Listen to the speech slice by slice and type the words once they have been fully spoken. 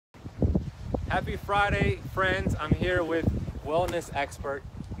Happy Friday, friends. I'm here with wellness expert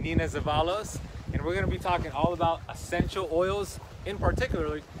Nina Zevallos, and we're going to be talking all about essential oils, in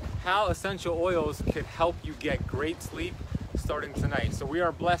particular, how essential oils could help you get great sleep starting tonight. So we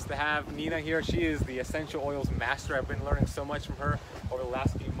are blessed to have Nina here. She is the essential oils master. I've been learning so much from her over the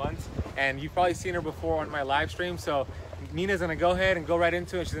last few months, and you've probably seen her before on my live stream. So Nina's going to go ahead and go right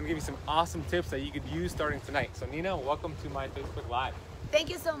into it. She's going to give you some awesome tips that you could use starting tonight. So Nina, welcome to my Facebook Live. Thank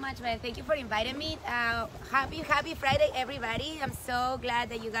you so much, man. Thank you for inviting me. Happy Friday, everybody. I'm so glad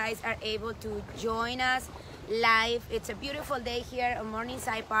that you guys are able to join us live. It's a beautiful day here on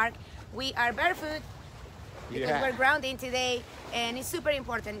Morningside Park. We are barefoot because we're grounding today, and it's super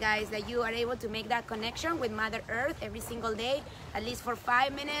important, guys, that you are able to make that connection with Mother Earth every single day, at least for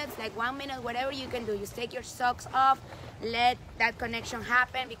 5 minutes, like 1 minute, whatever you can do. Just take your socks off, let that connection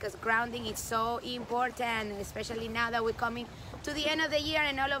happen, because grounding is so important, especially now that we're coming to the end of the year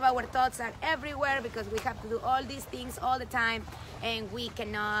and all of our thoughts are everywhere because we have to do all these things all the time, and we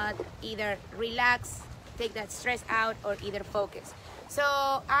cannot either relax, take that stress out, or either focus. So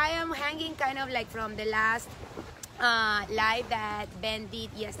I am hanging kind of like from the last live that Ben did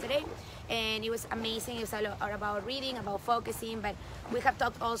yesterday, and it was amazing. It was all about reading, about focusing, but we have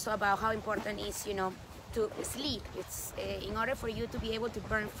talked also about how important it is, to sleep. It's in order for you to be able to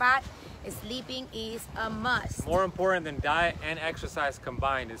burn fat, sleeping is a must. More important than diet and exercise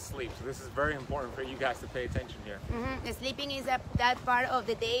combined is sleep. So this is very important for you guys to pay attention here. Sleeping is that part of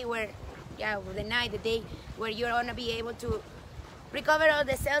the day where, the day where you're gonna be able to recover all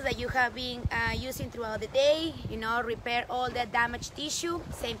the cells that you have been using throughout the day, repair all that damaged tissue.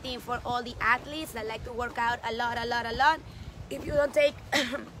 Same thing for all the athletes that like to work out a lot. If you don't take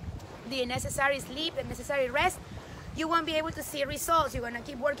the necessary sleep, the necessary rest, you won't be able to see results. You're gonna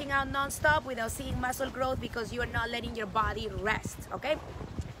keep working out non-stop without seeing muscle growth because you're not letting your body rest, okay?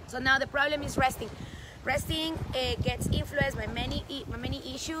 So now the problem is resting. Resting gets influenced by many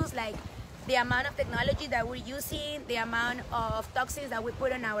issues, like the amount of technology that we're using, the amount of toxins that we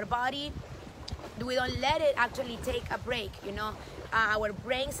put on our body. We don't let it actually take a break, Our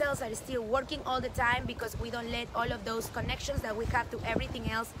brain cells are still working all the time because we don't let all of those connections that we have to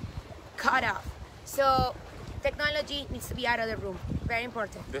everything else cut off. So technology needs to be out of the room. Very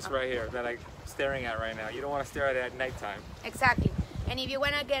important. This right here that I'm staring at right now. You don't want to stare at it at nighttime. Exactly. And if you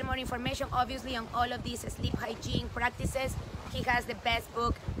want to get more information, obviously, on all of these sleep hygiene practices, he has the best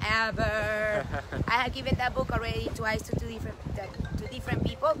book ever. I have given that book already twice to two different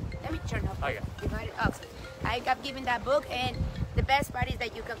people. Let me turn off. Okay. I have given that book, and the best part is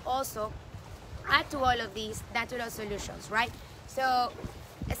that you can also add to all of these natural solutions, right? So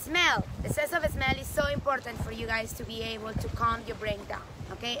smell. The sense of smell is so important for you guys to be able to calm your brain down,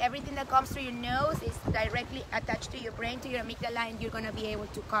 okay? Everything that comes through your nose is directly attached to your brain, to your amygdala, and you're going to be able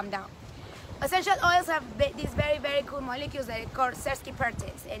to calm down. Essential oils have these very, very cool molecules that are called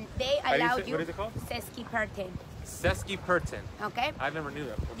sesquiterpenes, and they allow you... What is it called? Sesquiterpene. Sesquiterpene. Okay? I never knew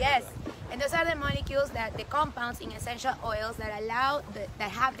that before. Yes, and those are the molecules, the compounds in essential oils that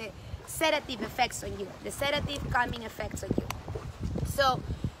that have the sedative effects on you, the sedative calming effects on you. So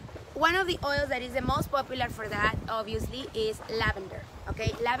one of the oils that is the most popular for that, obviously, is lavender.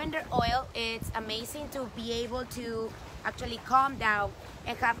 Okay, lavender oil, it's amazing to be able to actually calm down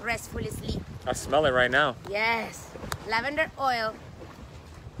and have restful sleep. I smell it right now. Yes, lavender oil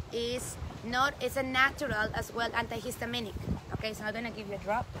is it's a natural as well antihistaminic. Okay, so I'm gonna give you a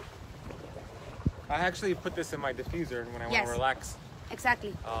drop. I actually put this in my diffuser when I want to relax.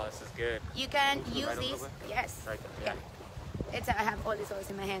 Exactly. Oh, this is good. You can use this. Yes. Right there. Yeah. I have all these oils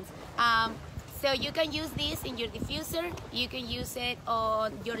in my hands. So you can use this in your diffuser. You can use it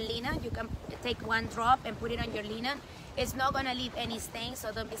on your linen. You can take one drop and put it on your linen. It's not gonna leave any stains,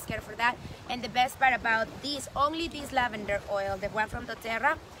 so don't be scared for that. And the best part about only this lavender oil, the one from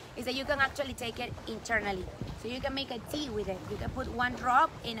doterra, is that you can actually take it internally. So you can make a tea with it. You can put one drop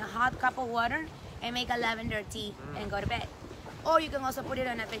in a hot cup of water and make a lavender tea and go to bed. Or you can also put it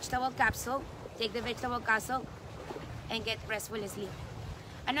on a vegetable capsule, take the vegetable capsule, and get restful sleep.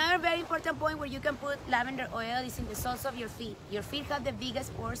 Another very important point where you can put lavender oil is in the soles of your feet. Your feet have the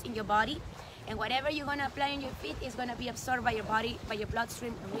biggest pores in your body, and whatever you're gonna apply on your feet is gonna be absorbed by your body, by your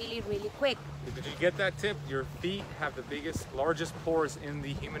bloodstream really, really quick. Did you get that tip? Your feet have the largest pores in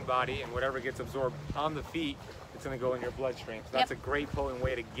the human body, and whatever gets absorbed on the feet, it's gonna go in your bloodstream. So that's a great potent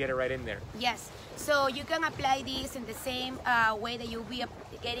way to get it right in there. Yes, so you can apply this in the same way that you'll be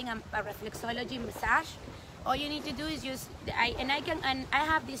getting a reflexology massage. All you need to do is use, I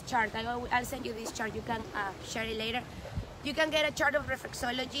have this chart. I'll send you this chart. You can share it later. You can get a chart of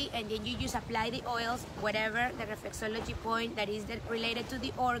reflexology, and then you just apply the oils, whatever the reflexology point that is related to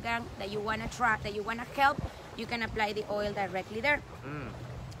the organ that you want to track, that you want to help, you can apply the oil directly there.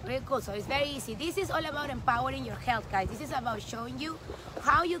 Very cool. So it's very easy. This is all about empowering your health, guys. This is about showing you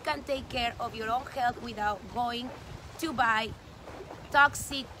how you can take care of your own health without going to buy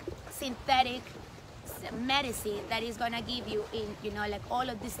toxic, synthetic medicine that is gonna give you like all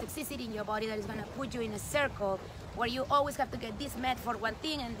of this toxicity in your body that is gonna put you in a circle where you always have to get this med for one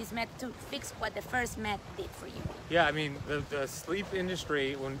thing and this med to fix what the first med did for you. Yeah, I mean the sleep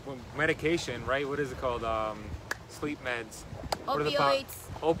industry, when medication, right? What is it called? Sleep meds.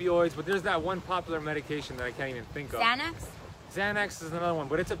 Opioids, but there's that one popular medication that I can't even think of. Xanax is another one,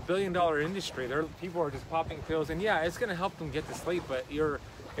 but it's $1 billion industry. People are just popping pills, and yeah, it's gonna help them get to sleep, but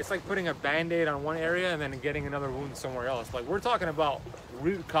it's like putting a Band-Aid on one area and then getting another wound somewhere else. Like, we're talking about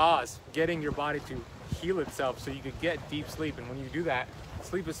root cause, getting your body to heal itself so you could get deep sleep. And when you do that,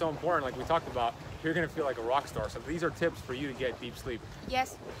 sleep is so important, like we talked about. You're gonna feel like a rock star. So these are tips for you to get deep sleep.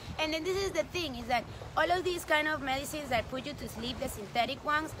 Yes, and then this is the thing, is that all of these kind of medicines that put you to sleep, the synthetic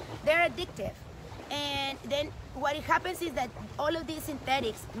ones, they're addictive. And then what happens is that all of these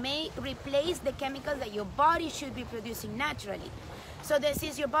synthetics may replace the chemicals that your body should be producing naturally. So that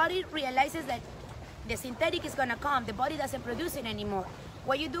since your body realizes that the synthetic is gonna come, the body doesn't produce it anymore.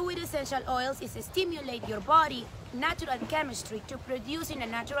 What you do with essential oils is stimulate your body natural chemistry to produce in a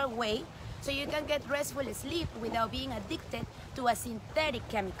natural way so you can get restful sleep without being addicted to a synthetic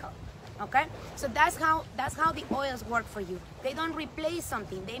chemical. Okay? So that's how the oils work for you. They don't replace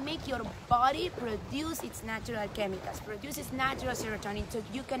something. They make your body produce its natural chemicals, produce its natural serotonin so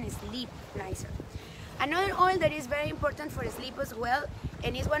you can sleep nicer. Another oil that is very important for sleep as well,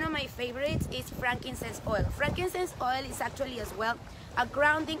 and is one of my favorites, is frankincense oil. Frankincense oil is actually as well a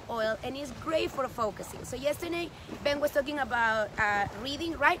grounding oil, and is great for focusing. So yesterday, Ben was talking about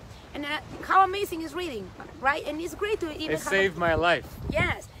reading, right? And how amazing is reading, right? And it's great to even saved my life.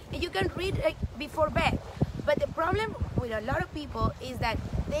 Yes, and you can read before bed. But the problem with a lot of people is that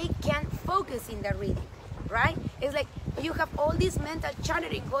they can't focus in their reading, right? It's like you have all this mental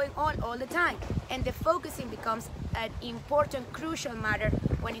chattering going on all the time, and the focusing becomes an important, crucial matter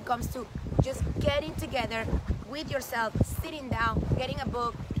when it comes to just getting together with yourself, sitting down, getting a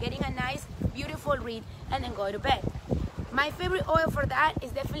book, getting a nice, beautiful read, and then go to bed. My favorite oil for that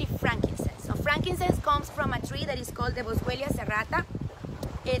is definitely frankincense. So frankincense comes from a tree that is called the Boswellia serrata.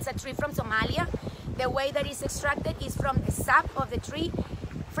 It's a tree from Somalia. The way that it's extracted is from the sap of the tree.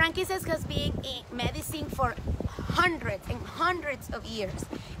 Frankincense has been in medicine for hundreds and hundreds of years.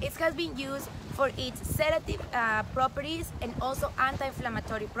 It has been used for its sedative properties and also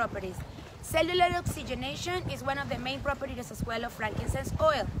anti-inflammatory properties. Cellular oxygenation is one of the main properties as well of frankincense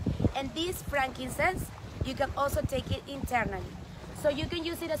oil. And this frankincense, you can also take it internally. So you can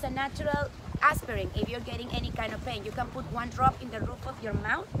use it as a natural aspirin if you're getting any kind of pain. You can put one drop in the roof of your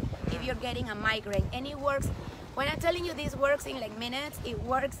mouth if you're getting a migraine. And it works, when I'm telling you this works in like minutes, it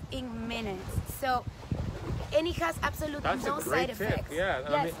works in minutes. So, and it has absolutely no side effects. Yeah, yes.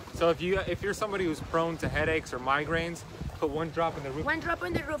 I mean, so if you're somebody who's prone to headaches or migraines, put one drop in the roof. One drop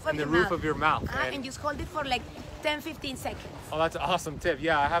in the roof of your mouth. And just hold it for like 10-15 seconds. Oh, that's an awesome tip.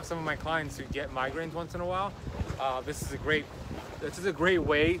 Yeah, I have some of my clients who get migraines once in a while. This is a great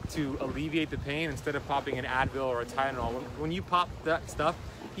way to alleviate the pain instead of popping an Advil or a Tylenol. When you pop that stuff,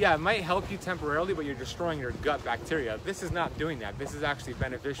 yeah, it might help you temporarily, but you're destroying your gut bacteria. This is not doing that. This is actually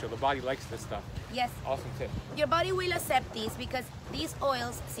beneficial. The body likes this stuff. Yes. Awesome tip. Your body will accept this because these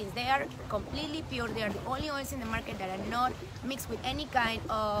oils, since they are completely pure, they are the only oils in the market that are not mixed with any kind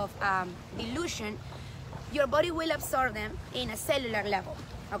of dilution, your body will absorb them in a cellular level.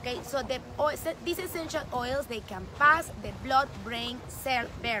 Okay, so these essential oils, they can pass the blood-brain cell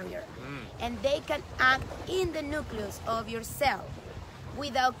barrier, and they can act in the nucleus of your cell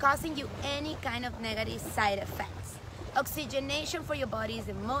without causing you any kind of negative side effects. Oxygenation for your body is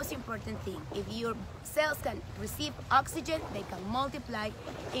the most important thing. If your cells can receive oxygen, they can multiply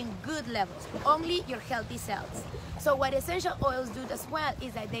in good levels, only your healthy cells. So what essential oils do as well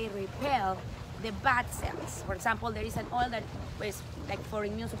is that they repel the bad cells. For example, there is an oil that is like for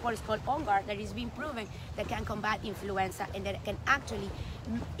immune support, it's called On Guard, that is being proven that can combat influenza, and that can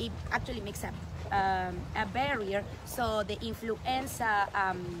it actually makes a barrier so the influenza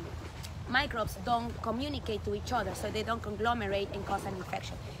microbes don't communicate to each other, so they don't conglomerate and cause an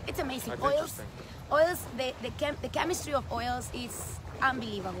infection. It's amazing. That's oils, the chemistry of oils is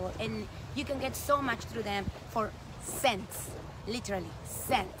unbelievable, and you can get so much through them for cents, literally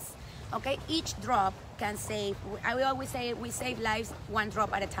cents. Okay, each drop can save. I always say we save lives one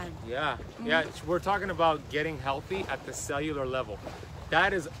drop at a time. Yeah, yeah. We're talking about getting healthy at the cellular level.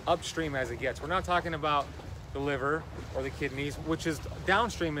 That is upstream as it gets. We're not talking about the liver or the kidneys, which is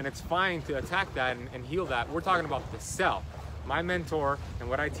downstream, and it's fine to attack that and heal that. We're talking about the cell. My mentor and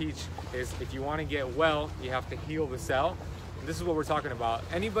what I teach is if you want to get well, you have to heal the cell. And this is what we're talking about.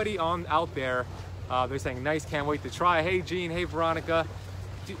 Anybody out there, they're saying, nice, can't wait to try. Hey, Gene, hey, Veronica.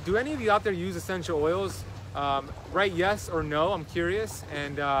 Do any of you out there use essential oils? Right, yes or no? I'm curious.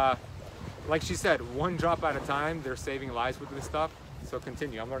 And like she said, one drop at a time, they're saving lives with this stuff. So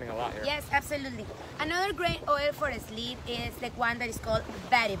continue, I'm learning a lot here. Yes, absolutely. Another great oil for sleep is the one that is called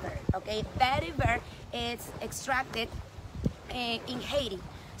vetiver, okay? Vetiver is extracted in Haiti.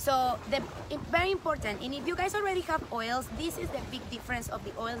 So very important, and if you guys already have oils, this is the big difference of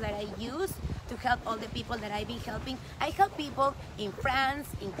the oils that I use to help all the people that I've been helping. I help people in France,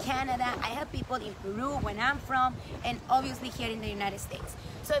 in Canada, I help people in Peru, when I'm from, and obviously here in the United States.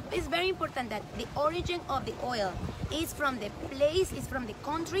 So it's very important that the origin of the oil is from the place, is from the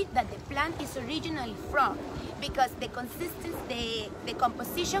country that the plant is originally from, because the consistency, the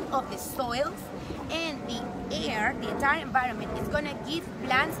composition of the soils and the air, the entire environment is gonna give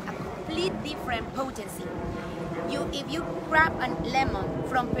plants a complete different potency. If you grab a lemon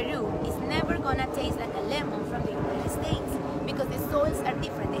from Peru, it's never gonna taste like a lemon from the United States because the soils are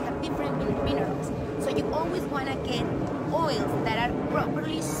different, they have different minerals. So you always wanna get oils that are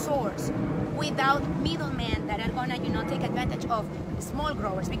properly sourced without middlemen that are gonna, take advantage of small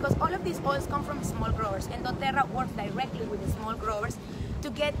growers, because all of these oils come from small growers, and doTERRA works directly with the small growers to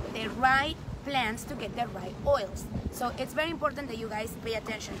get the right plants to get the right oils. So it's very important that you guys pay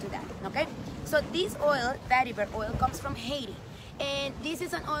attention to that, okay? So this oil, vetiver oil, comes from Haiti. And this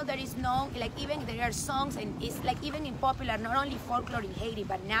is an oil that is known, like even there are songs, and it's like even in popular, not only folklore in Haiti,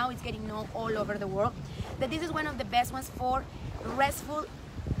 but now it's getting known all over the world, that this is one of the best ones for restful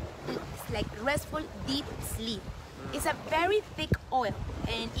deep sleep. It's a very thick oil,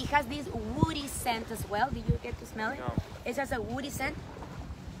 and it has this woody scent as well. Did you get to smell it? No. It has a woody scent.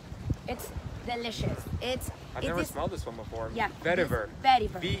 It's delicious. I've never smelled this one before. Yeah. Vetiver.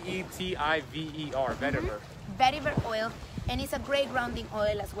 Vetiver. V-E-T-I-V-E-R. Vetiver. Vetiver oil, and it's a great grounding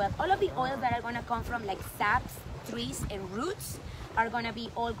oil as well. All of the oils that are gonna come from like saps, trees, and roots are gonna be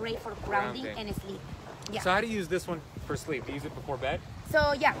all great for grounding and sleep. Yeah. So how do you use this one for sleep? Do you use it before bed?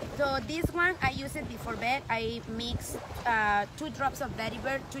 So yeah, so this one I use it before bed. I mix 2 drops of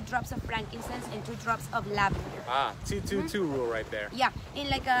vetiver, 2 drops of frankincense, and 2 drops of lavender. Ah, 2-2-2 rule right there. Yeah, in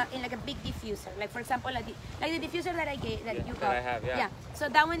like a big diffuser. Like for example, like the diffuser that I gave that you got. That I have, yeah. So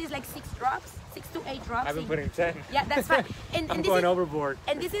that one is like 6 drops, 6 to 8 drops. I've been putting 10. Yeah, that's fine. I'm going overboard.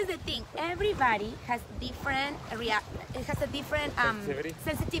 And this is the thing. Everybody has different It has a different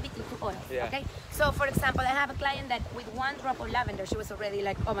sensitivity to oil. Yeah. Okay. So for example, I have a client that with 1 drop of lavender, she was already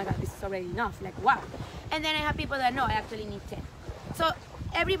like, oh my God, this is already enough. Like wow. And then I have people that no, I actually need 10. So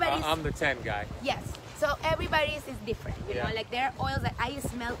everybody's. I'm the 10 guy. Yes. So everybody's is different. You Yeah. know, like there are oils that I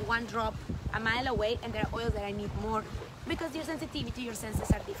smell 1 drop a mile away, and there are oils that I need more, because your sensitivity, your senses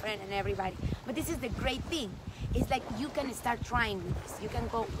are different, and everybody. But this is the great thing. It's like you can start trying with this. You can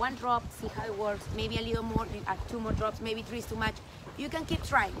go 1 drop, see how it works, maybe a little more, 2 more drops, maybe 3 is too much. You can keep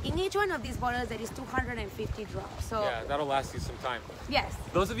trying. In each one of these bottles, there is 250 drops. So Yeah, that'll last you some time. yes.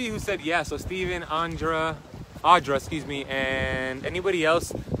 Those of you who said yes, so Steven, Audra, excuse me, and anybody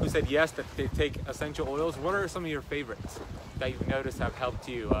else who said yes that they take essential oils, what are some of your favorites that you've noticed have helped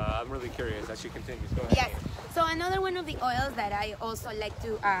you? I'm really curious as she continues. Go ahead. Yes. So another one of the oils that I also like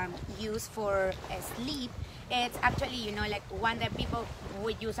to use for sleep, it's actually, like one that people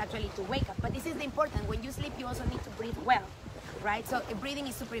would use actually to wake up. But this is the important. When you sleep, you also need to breathe well, right? So breathing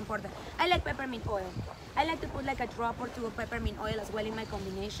is super important. I like peppermint oil. I like to put like a drop or 2 of peppermint oil as well in my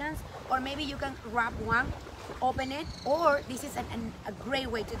combinations. Or maybe you can wrap one, open it, or this is a great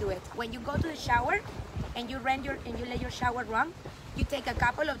way to do it. When you go to the shower and you let your shower run, you take a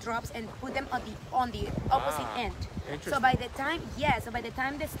couple of drops and put them on the opposite end. So by the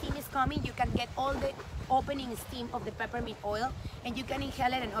time the steam is coming, you can get all the opening steam of the peppermint oil, and you can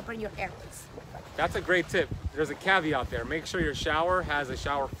inhale it and open your airways. That's a great tip. There's a caveat there. Make sure your shower has a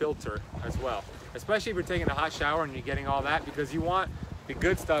shower filter as well, especially if you're taking a hot shower and you're getting all that, because you want the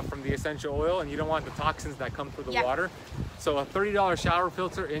good stuff from the essential oil and you don't want the toxins that come through the water. So a $30 shower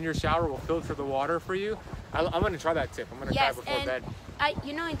filter in your shower will filter the water for you. I'm going to try that tip. I'm going to try it before bed.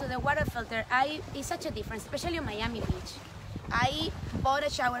 Into the water filter, it's such a difference, especially on Miami Beach. I bought a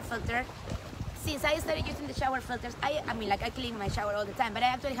shower filter. Since I started using the shower filters, I clean my shower all the time, but I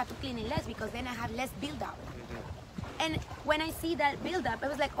actually have to clean it less because then I have less build-up. And when I see that buildup, I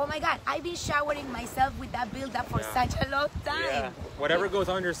was like, oh my God, I've been showering myself with that buildup for such a long time. Yeah. Whatever goes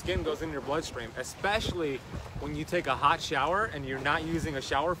on your skin goes in your bloodstream, especially when you take a hot shower and you're not using a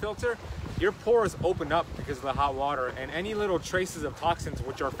shower filter. Your pores open up because of the hot water, and any little traces of toxins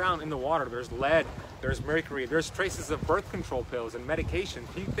which are found in the water, there's lead, there's mercury, there's traces of birth control pills and medication,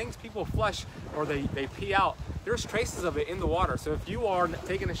 things people flush or they pee out, there's traces of it in the water. So if you are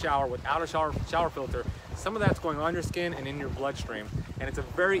taking a shower without a shower filter, some of that's going on your skin and in your bloodstream. And it's a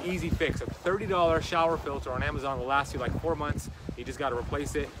very easy fix. A $30 shower filter on Amazon will last you like 4 months. You just got to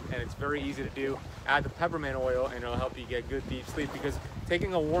replace it, and it's very easy to do. Add the peppermint oil and it'll help you get good deep sleep, because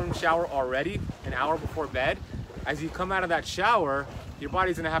taking a warm shower already an hour before bed, as you come out of that shower, your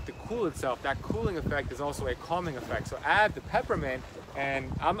body's gonna have to cool itself. That cooling effect is also a calming effect. So add the peppermint,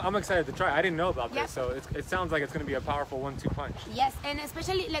 and I'm excited to try. I didn't know about this, so it sounds like it's gonna be a powerful 1-2 punch. Yes, and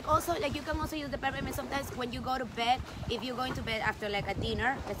especially like also like you can also use the peppermint sometimes when you go to bed. If you're going to bed after like a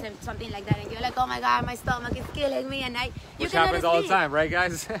dinner, let's say something like that, and you're like, oh my God, my stomach is killing me, and which happens all the time, right,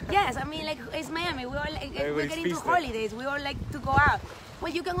 guys? Yes, I mean, like, it's Miami. We all like, we're getting to feasting. holidays. We all like to go out.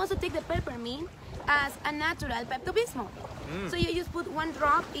 Well, you can also take the peppermint as a natural Pepto-Bismol. So you just put 1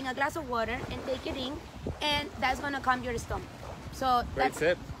 drop in a glass of water and take it in, and that's gonna calm your stomach. So great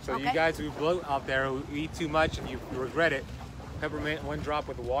tip. So okay. You guys who bloat out there, who eat too much and you regret it, peppermint, 1 drop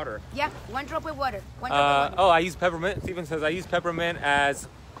with water. Yeah, 1 drop with water. 1 drop with water. Oh, I use peppermint. Steven says I use peppermint as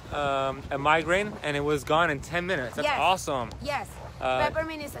a migraine, and it was gone in 10 minutes. That's awesome. Yes.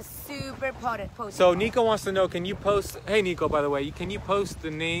 Peppermint is a super potent. So Nico wants to know, can you post, hey Nico, by the way, can you post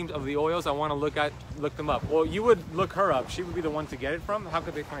the names of the oils? I want to look them up. Well, you would look her up. She would be the one to get it from. How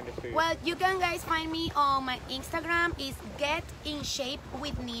could they find it for you? Well, you can guys find me on my Instagram. Is Get in Shape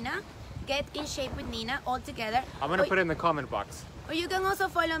with Nina. Get in Shape with Nina, all together. I'm going to put it in the comment box. Or you can also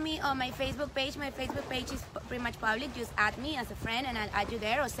follow me on my Facebook page. My Facebook page is pretty much public. Just add me as a friend and I'll add you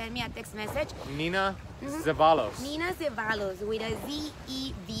there, or send me a text message. Nina Zevallos. Nina Zevallos with a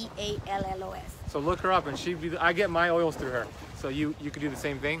Zevallos. So look her up, and I get my oils through her. So you could do the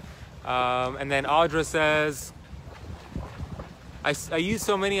same thing. And then Audra says, I use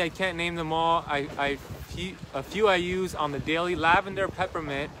so many I can't name them all. A few I use on the daily: lavender,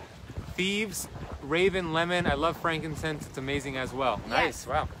 peppermint, thieves, raven, lemon. I love frankincense. It's amazing as well. Yes. Nice.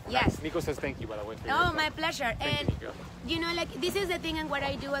 Wow. Yes. Nice. Nico says thank you, by the way. Oh, my pleasure. Thank And you, Nico. you know, like, this is the thing, and what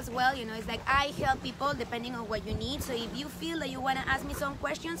I do as well, you know, it's like I help people depending on what you need. So if you feel that you want to ask me some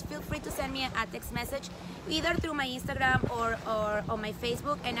questions, feel free to send me a text message either through my Instagram or on my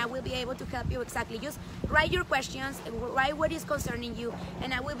Facebook, and I will be able to help you exactly. Just write your questions, write what is concerning you,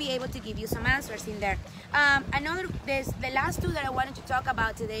 and I will be able to give you some answers in there. The last 2 that I wanted to talk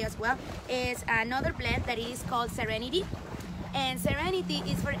about today as well is another blend that is called Serenity. And Serenity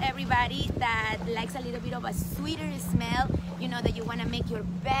is for everybody that likes a little bit of a sweeter smell, you know, that you want to make your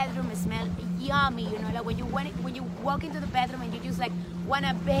bedroom smell yummy, you know, like when you walk into the bedroom and you just like want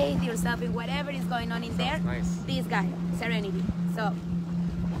to bathe yourself in whatever is going on in there. Nice. This guy, Serenity. So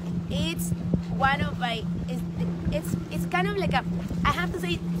it's one of my, it's kind of like I have to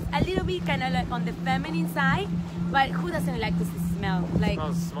say, a little bit kind of like on the feminine side, but who doesn't like this smell? Like,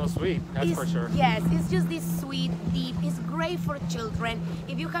 smells sweet, that's for sure. Yes, it's just this sweet, deep. It's great for children.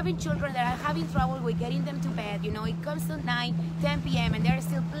 If you're having children that are having trouble with getting them to bed, you know, it comes to 9, 10 p.m. and they're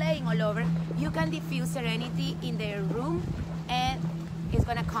still playing all over, you can diffuse Serenity in their room and it's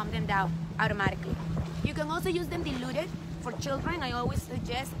gonna calm them down automatically. You can also use them diluted. For children, I always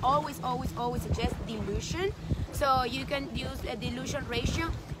suggest, always suggest dilution. So you can use a dilution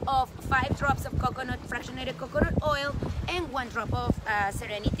ratio of 5 drops of fractionated coconut oil and 1 drop of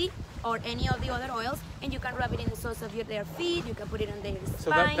Serenity or any of the other oils, and you can rub it in the soles of their feet. You can put it on their spine.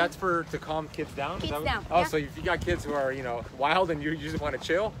 So that's to calm kids down? Kids down. Oh, yeah. So if you got kids who are, you know, wild and you just want to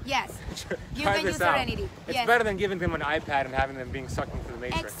chill? Yes. You try can this use out. Serenity. It's yes. better than giving them an iPad and having them being sucked into the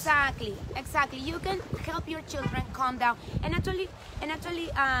matrix. Exactly. You can help your children calm down. And actually,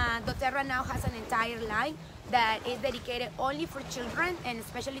 doTERRA now has an entire line that is dedicated only for children, and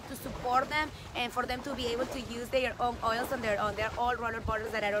especially to support them and for them to be able to use their own oils on their own. They're all roller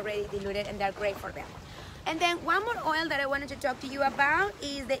bottles that are already diluted, and they're great for them. And then one more oil that I wanted to talk to you about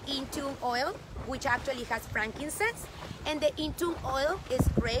is the Intune oil, which actually has frankincense. And the Intune oil is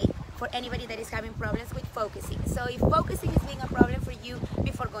great for anybody that is having problems with focusing. So if focusing is being a problem for you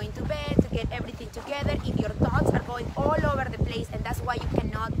before going to bed, to get everything together, if your thoughts are going all over the place and that's why you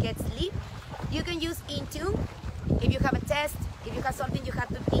cannot get sleep, you can use Intune. If you have a test, if you have something you have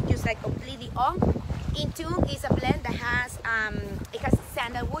to be just like completely on, Intune is a blend that has it has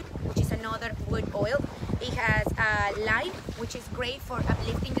sandalwood, which is another wood oil. It has lime, which is great for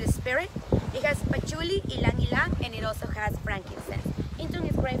uplifting the spirit. It has patchouli, ylang ylang, and it also has frankincense. Intung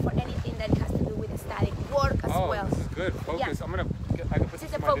is great for anything that has to do with static work as well. Oh, this is good. Focus. Yeah. I can put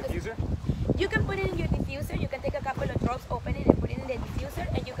this in my focus. diffuser. You can put it in your diffuser. You can take a couple of drops, open it, and put it in the diffuser,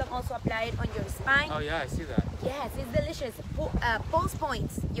 and you can also apply it on your spine. Oh yeah, I see that. Yes, it's delicious. Pulse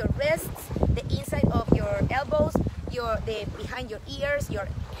points, your wrists, the inside of your elbows, behind your ears, your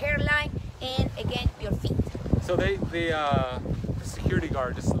hairline, and again your feet. So the security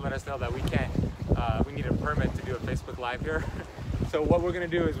guard just let us know that we can't. We need a permit to do a Facebook Live here. So what we're gonna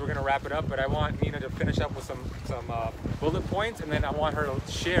do is we're gonna wrap it up, but I want Nina to finish up with some bullet points, and then I want her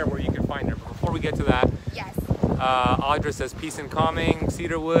to share where you can find her. Before we get to that, Yes. Audra says peace and calming,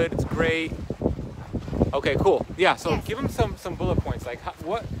 cedarwood, it's great. Okay, cool. Yeah, so Yes. give them some bullet points. Like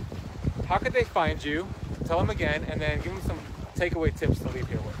how could they find you? Tell them again, and then give them some takeaway tips to leave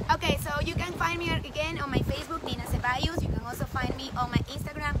here with. Okay, so you can find me again on my Facebook, Nina Zevallos. You can also find me on my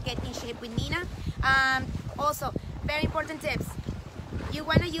Instagram, Get in Shape with Nina. Also, very important tips. You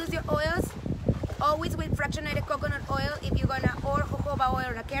want to use your oils always with fractionated coconut oil if you're gonna, or jojoba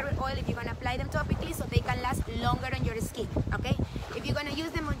oil or carrot oil if you're gonna apply them topically so they can last longer on your skin. Okay, if you're gonna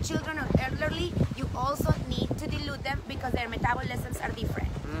use them on children or elderly, you also need to dilute them because their metabolisms are different.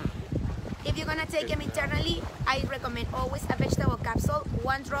 If you're gonna take them internally, I recommend always a vegetable capsule,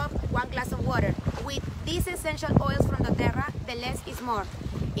 1 drop, 1 glass of water. With these essential oils from doTERRA, the less is more.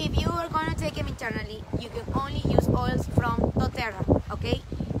 If you are gonna take them internally, you can only use oils from doTERRA, okay?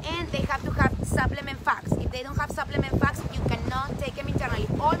 And they have to have supplement facts. If they don't have supplement facts, you cannot take them internally.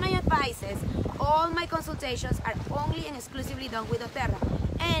 All my advices, all my consultations are only and exclusively done with doTERRA.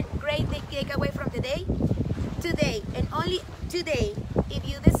 And great takeaway from today and only today, if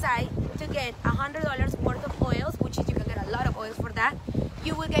you decide to get $100 worth of oils, which is you can get a lot of oils for that,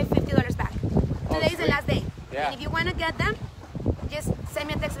 you will get $50 back. Today is the last day. Yeah. And if you want to get them, just send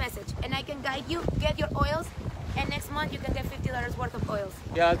me a text message and I can guide you, get your oils, and next month you can get $50 worth of oils.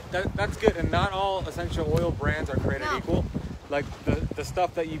 Yeah, that's good. And not all essential oil brands are created No. equal. Like the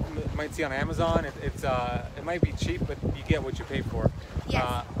stuff that you might see on Amazon, it might be cheap, but you get what you pay for.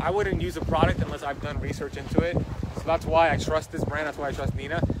 Yes. I wouldn't use a product unless I've done research into it. So that's why I trust this brand. That's why I trust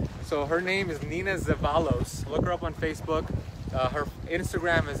Nina. So her name is Nina Zevallos. Look her up on Facebook. Her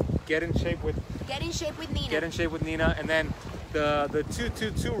Instagram is Get in Shape with Nina. Get in Shape with Nina. And then the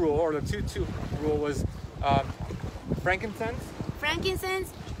 222 rule, or the 2-2 rule, was frankincense,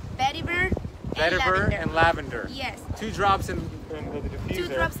 vetiver, and lavender. Yes. 2 drops in the diffuser. 2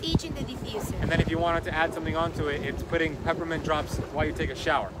 drops each in the diffuser. And then if you wanted to add something onto it, it's putting peppermint drops while you take a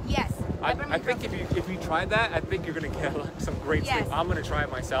shower. Yes. I think if you tried that, I think you're gonna get some great Yes. sleep. I'm gonna try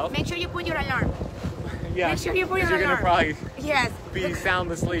it myself. Make sure you put your alarm. Yeah. Make sure you put your 'cause you're alarm. gonna probably Yes. be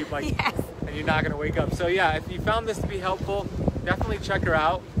sound asleep, Yes. and you're not gonna wake up. So yeah, if you found this to be helpful, definitely check her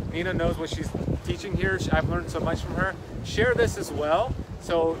out. Nina knows what she's teaching here. I've learned so much from her. Share this as well,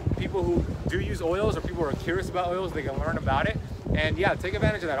 so people who do use oils or people who are curious about oils, they can learn about it. And yeah, take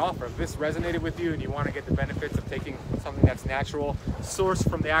advantage of that offer. If this resonated with you and you want to get the benefits of taking something that's natural, sourced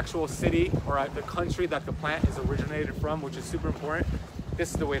from the actual city or the country that the plant is originated from, which is super important,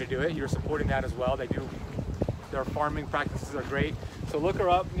 this is the way to do it. You're supporting that as well. Their farming practices are great. So look her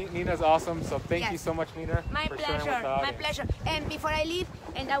up. Nina's awesome. So thank you Yes. so much, Nina. My for sharing with pleasure. the My audience. pleasure. And before I leave,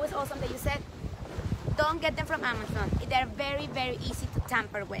 and that was awesome that you said, don't get them from Amazon. They're very, very easy to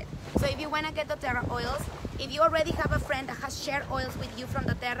tamper with. So if you want to get doTERRA oils, if you already have a friend that has shared oils with you from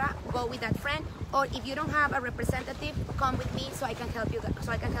doTERRA, go with that friend. Or if you don't have a representative, come with me so I can help you.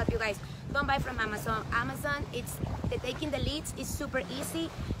 So I can help you guys. Don't buy from Amazon. Amazon, taking the leads is super easy.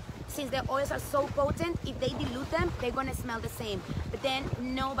 Since the oils are so potent, if they dilute them, they're gonna smell the same. But then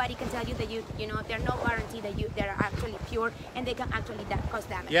nobody can tell you that there's no guarantee that they're actually pure, and they can actually cause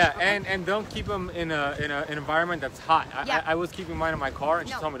damage. Yeah, okay? and don't keep them in an environment that's hot. Yeah. I was keeping mine in my car, and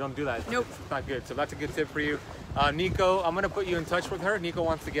she No. told me don't do that. Nope. It's not good. So that's a good tip for you. Nico, I'm gonna put you in touch with her. Nico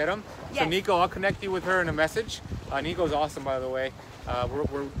wants to get them. So Yes. Nico, I'll connect you with her in a message. Nico's awesome, by the way.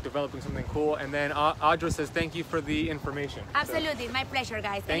 We're developing something cool. And then Audra says thank you for the information. Absolutely, my pleasure,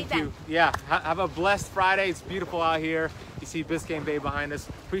 guys. Thank Anytime. you. Yeah, have a blessed Friday. It's beautiful out here. You see Biscayne Bay behind us.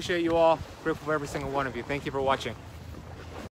 Appreciate you all. Grateful for every single one of you. Thank you for watching.